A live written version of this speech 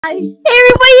Hey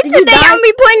everybody, today I'm gonna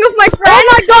be playing with my friend. Oh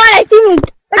my god, I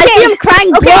see him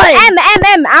crying blood. Okay,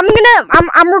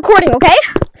 I'm recording, okay?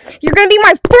 You're gonna be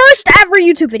my first ever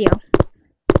YouTube video.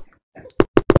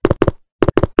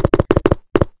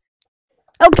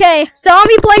 Okay, so I'll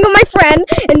be playing with my friend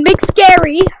in Big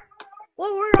Scary.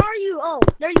 Well, where are you? Oh,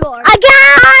 there you are. I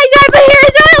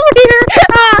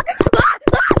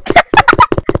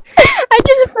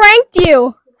just pranked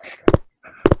you.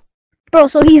 Bro,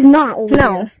 so he's not over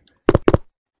No. here.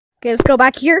 Okay, let's go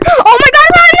back here. Oh my god,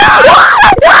 run!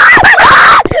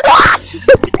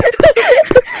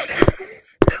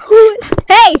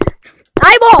 Hey!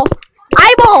 Eyeball!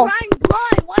 Eyeball! Crying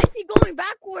blood. Why is he going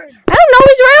backwards? I don't know,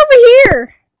 he's right over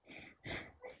here.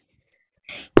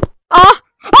 Oh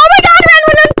my god, run!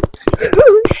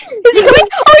 Is he coming?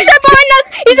 Oh, he's right behind us!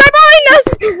 He's right behind us!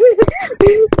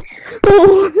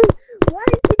 Why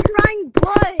is he crying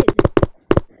blood?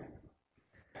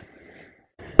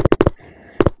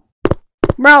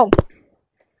 Bro,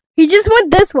 he just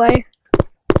went this way.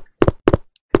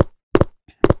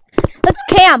 Let's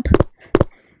camp.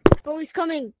 Bro, he's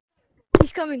coming.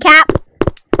 He's coming. Cap.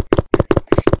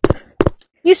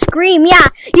 You scream, yeah.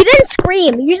 You didn't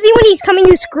scream. Usually when he's coming,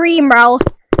 you scream, bro.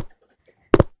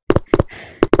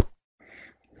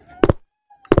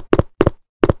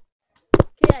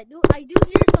 Okay, I do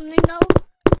hear something now.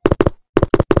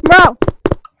 Bro.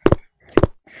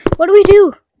 What do we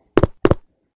do?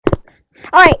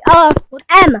 Alright,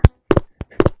 M.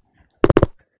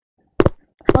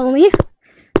 Follow me.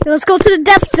 Let's go to the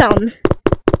death zone.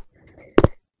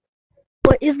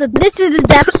 What is the... This is the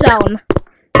death zone.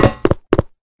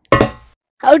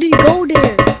 How do you go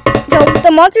there? So, if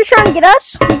the monster's trying to get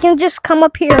us, we can just come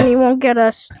up here and he won't get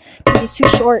us. Because he's too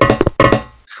short.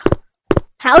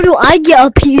 How do I get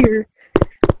up here?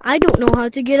 I don't know how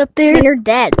to get up there. And you're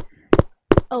dead.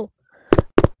 Oh.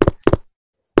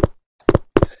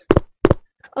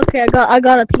 Okay, I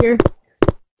got up here.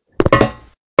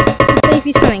 Let's see if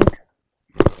he's coming.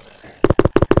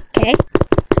 Okay.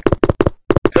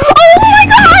 Oh my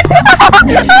god! Oh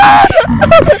my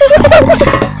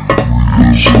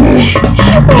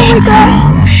god!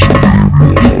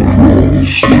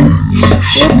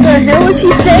 What the hell is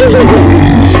he saying?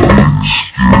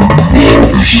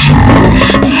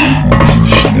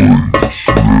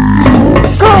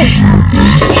 Go,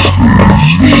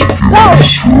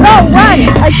 run!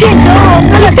 I can't go. I'm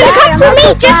gonna die. Come for me,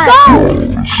 just go!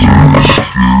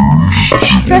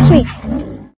 Trust me.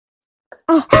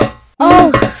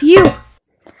 Oh, phew.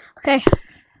 Okay.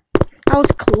 That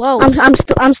was close.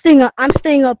 I'm staying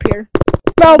up here.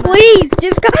 Bro, please,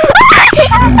 just go.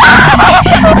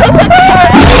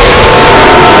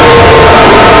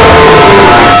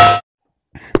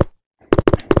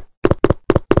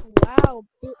 Wow.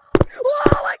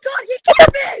 Oh my god, he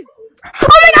killed me!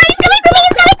 Oh my god, he's coming for me!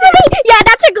 He's coming for me! Yeah,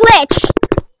 that's a glitch.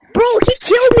 Bro, he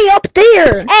killed me up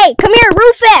there! Hey, come here,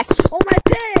 Rufus! Oh, my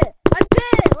pet! My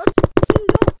pet! Let's fucking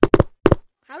go!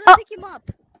 How do I pick him up?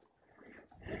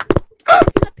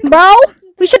 Bro,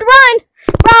 we should run!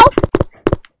 Bro!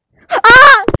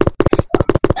 Ah!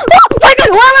 Oh my god,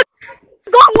 why am I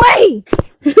going away?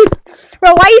 Bro,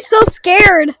 why are you so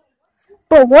scared?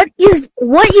 Bro, what is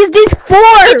this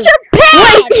for? It's your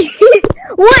pet!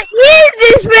 What is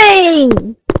this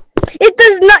thing? It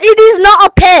is not a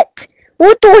pet.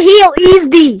 What the hell is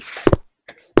this?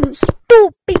 You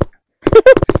stupid.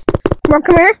 Bro,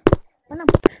 come here.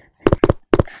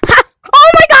 Ha! Oh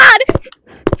my god!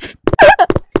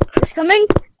 He's coming?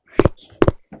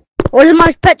 Or is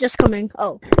my pet just coming?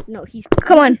 Oh, no, he's coming.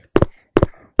 Come on.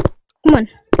 Come on.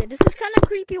 Okay, this is kind of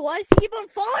creepy. Why does he keep on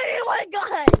following me? Oh my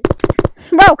god!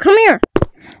 Bro, come here.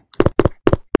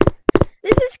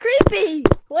 This is creepy.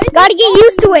 Gotta get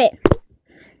used to it.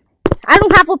 I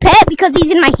don't have a pet because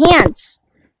he's in my hands.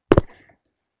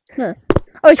 Huh.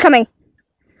 Oh, he's coming.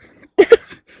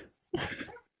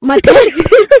 My pet.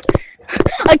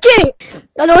 I can't.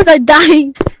 Otherwise I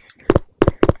die.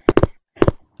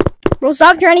 Bro,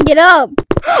 stop trying to get up.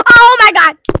 Oh my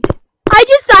god. I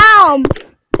just saw him.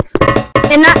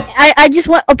 And I just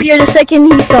went up here the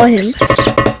second he saw him.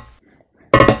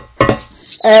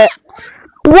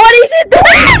 What is it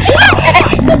doing?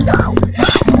 Bro,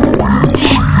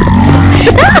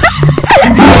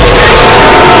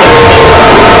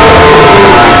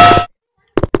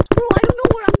 I don't know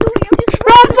what I'm doing.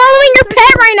 Bro, I'm following your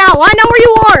pet right now. I know where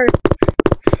you are.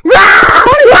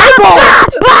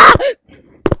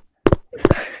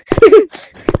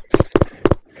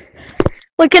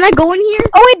 Wait, can I go in here?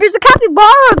 Oh wait, there's a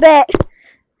capybara pet.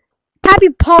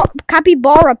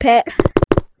 Capybara pet.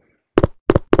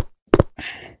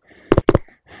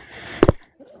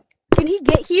 Can he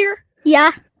get here?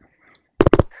 Yeah.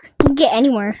 can get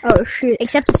anywhere Oh shit.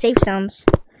 except the safe zones.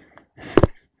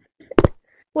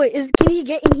 Wait, can he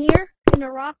get in here? In the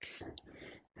rocks?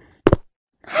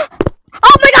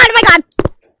 Oh my god! Oh my god!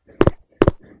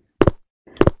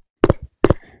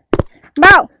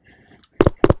 Bro,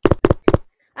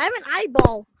 I have an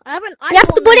eyeball. you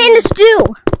have to put it in the stew.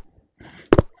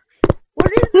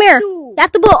 What is Come here. stew? You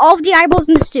have to put all of the eyeballs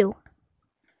in the stew.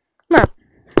 Come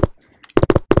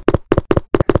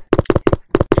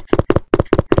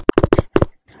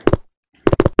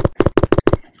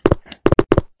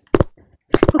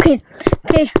here.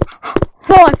 Okay.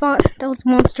 Oh, I thought that was a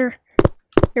monster.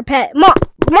 Your pet.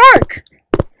 Mark!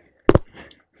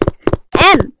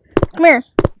 M. Come here.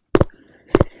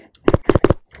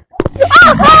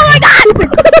 Oh my god!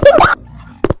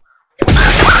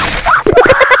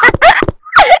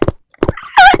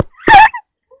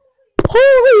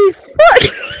 Holy fuck!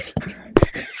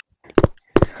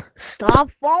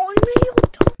 Stop following me, you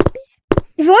dumb bitch.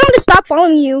 If you want him to stop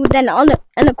following you, then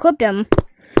unequip him.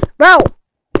 Bro,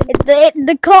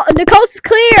 the coast is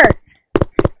clear.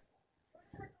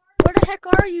 Where the heck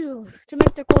are you to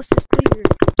make the coasters clear?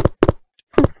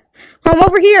 I'm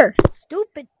over here.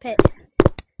 Stupid pet.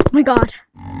 Oh my god.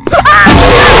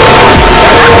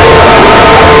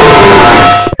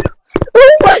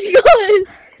 Oh my god!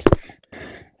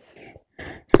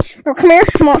 Bro, come here.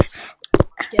 Come on.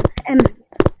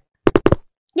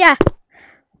 Yeah.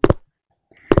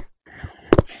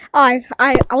 I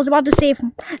was about to say if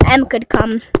M could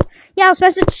come. Yeah, let's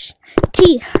message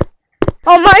T.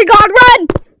 Oh my god, run!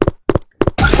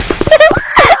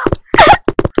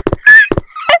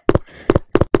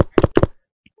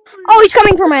 Oh, he's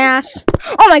coming for my ass.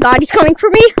 Oh my god, he's coming for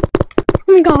me.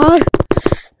 Oh my god.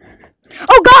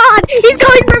 Oh god, he's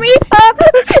coming for me.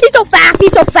 He's so fast,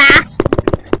 he's so fast.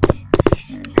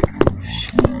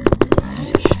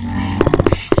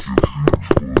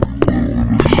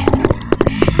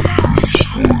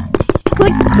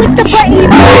 Click the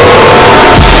button.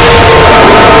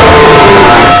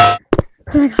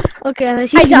 Oh my god. Okay,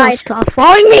 I died. Stop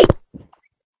following me!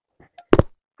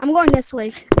 I'm going this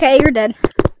way. Okay, you're dead.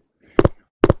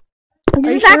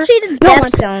 This is sure? actually the No,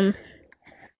 death zone.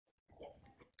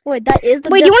 Wait, that is the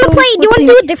Wait, do you want to play? Do you want to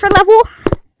do a different level?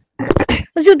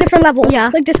 Let's do a different level. Yeah.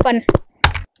 Click this button.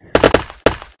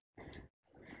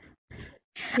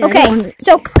 Yeah, Okay,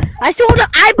 so I still have the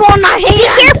eyeball in my hand!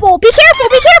 be careful! Be careful!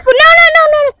 Be careful! No!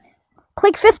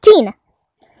 Click 15.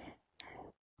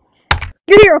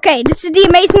 You're here. Okay, this is the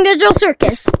Amazing Digital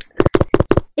Circus.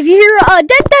 If you hear dun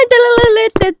dun dun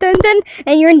dun dun dun,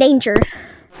 and you're in danger,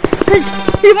 because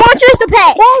your monster is the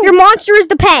pet. Whoa. Your monster is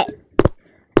the pet.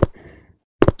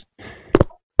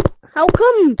 How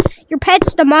come? Your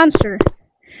pet's the monster.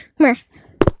 Come here.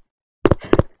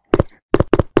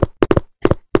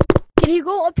 Can you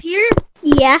go up here?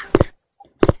 Yeah.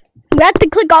 You have to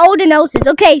click all the noses.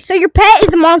 Okay, so your pet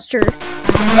is a monster.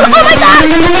 Oh my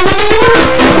god!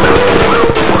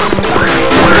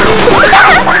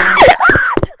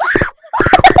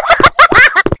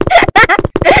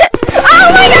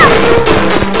 Oh my god!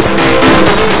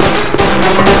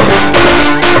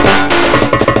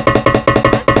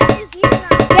 Is here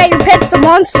now. Yeah, your pet's the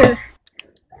monster.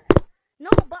 No,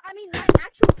 but I mean my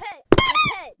actual pet. My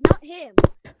pet, not him.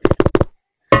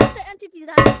 Not the entity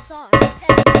that I saw. My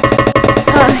pet.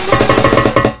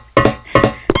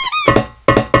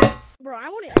 Bro, I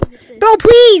want to exit this. Bro,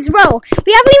 please, bro.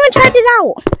 We haven't even tried it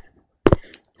out.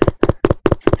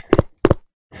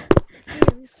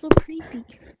 Damn, it's so creepy.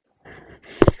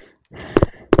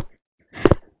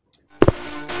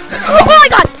 Oh my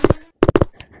god!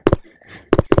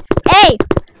 Hey!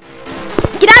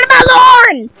 Get out of my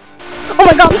lawn! Oh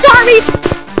my god, I'm sorry!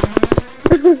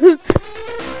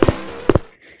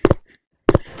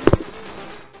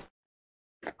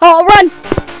 Oh, run!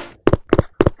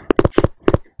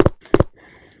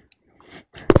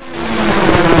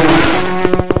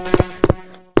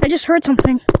 I just heard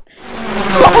something.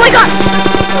 Oh my god!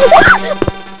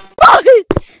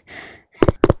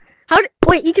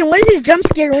 Wait, Ethan, what is his jump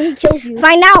scare when he kills you?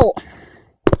 Find out!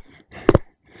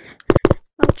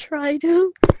 I'll try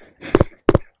to.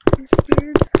 I'm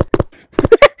scared.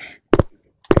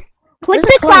 Click There's a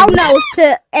the cloud coin. nose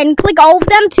and click all of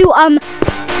them to No.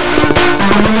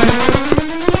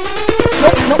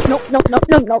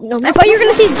 I thought you were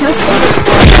gonna see the jump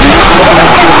scare.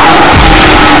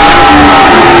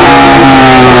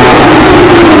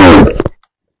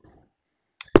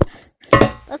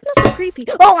 That's not so creepy.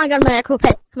 Oh my god, my actual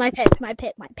pet. My pet.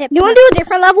 You wanna do a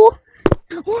different level?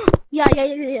 Yeah,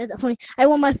 definitely. I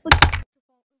want my foot.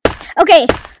 Okay.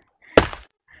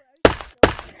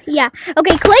 Yeah.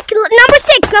 Okay, click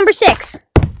number 6.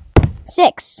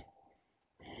 6.